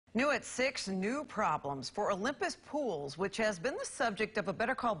New at 6, new problems for Olympus Pools, which has been the subject of a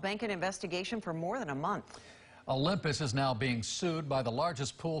Better Call Bank investigation for more than a month. Olympus is now being sued by the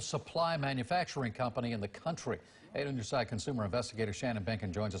largest pool supply manufacturing company in the country. 8 on your side consumer investigator Shannon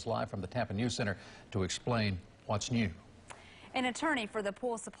Benkin joins us live from the Tampa News Center to explain what's new. An attorney for the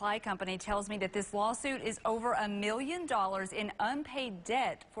pool supply company tells me that this lawsuit is over $1 million in unpaid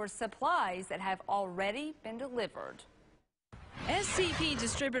debt for supplies that have already been delivered. SCP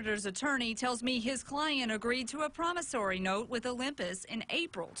Distributors attorney tells me his client agreed to a promissory note with Olympus in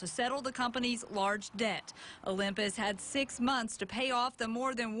April to settle the company's large debt. Olympus had 6 months to pay off the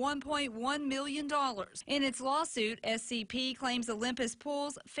more than $1.1 million. In its lawsuit, SCP claims Olympus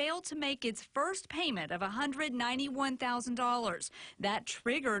Pools failed to make its first payment of $191,000. That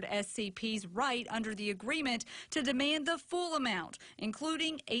triggered SCP's right under the agreement to demand the full amount,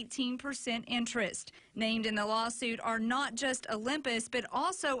 including 18% interest. Named in the lawsuit are not just Olympus, but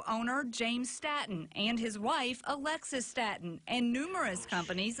also owner James Staton and his wife Alexis Staton and numerous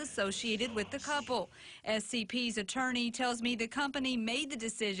companies associated with the couple. SCP's attorney tells me the company made the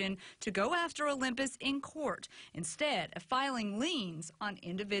decision to go after Olympus in court instead of filing liens on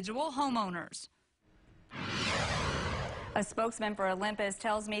individual homeowners. A spokesman for Olympus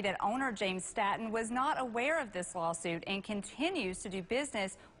tells me that owner James Staton was not aware of this lawsuit and continues to do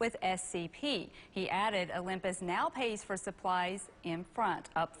business with SCP. He added Olympus now pays for supplies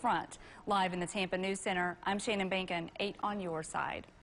up front. Live in the Tampa News Center, I'm Shannon Benkin, 8 on your side.